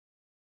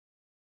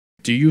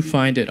Do you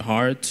find it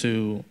hard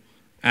to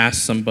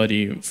ask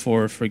somebody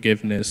for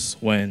forgiveness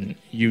when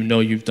you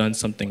know you've done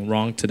something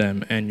wrong to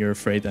them and you're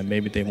afraid that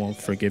maybe they won't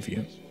forgive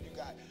you?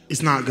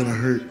 It's not gonna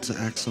hurt to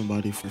ask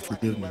somebody for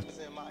forgiveness.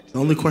 The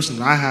only question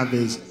that I have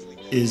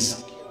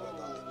is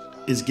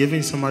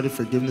giving somebody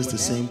forgiveness the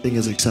same thing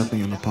as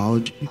accepting an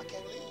apology?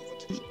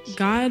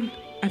 God,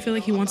 I feel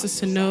like he wants us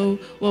to know,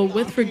 well,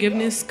 with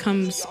forgiveness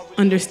comes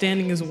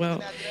understanding as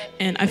well.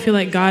 And I feel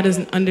like God is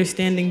an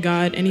understanding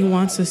God, and he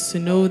wants us to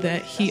know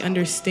that he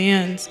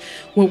understands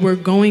what we're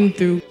going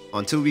through.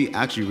 Until we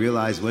actually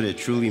realize what it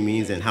truly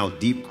means and how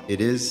deep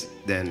it is,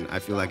 then I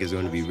feel like it's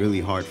going to be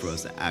really hard for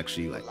us to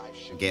actually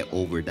get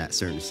over that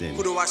certain sin.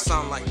 Who do I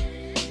sound like?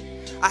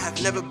 I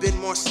have never been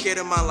more scared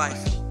in my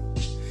life.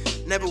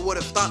 Never would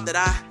have thought that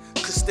I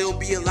could still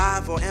be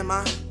alive, or am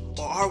I?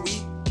 Or are we?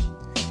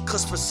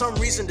 Cause for some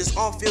reason this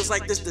all feels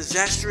like this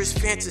disastrous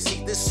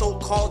fantasy, this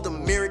so-called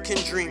American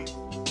dream.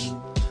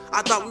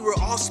 I thought we were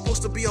all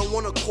supposed to be on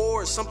one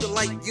accord, something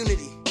like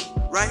unity,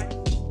 right?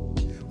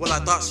 Well, I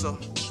thought so.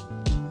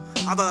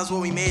 I thought that's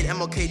what we made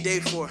MLK Day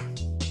for.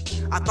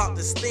 I thought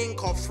this thing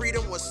called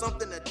freedom was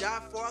something to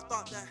die for. I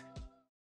thought that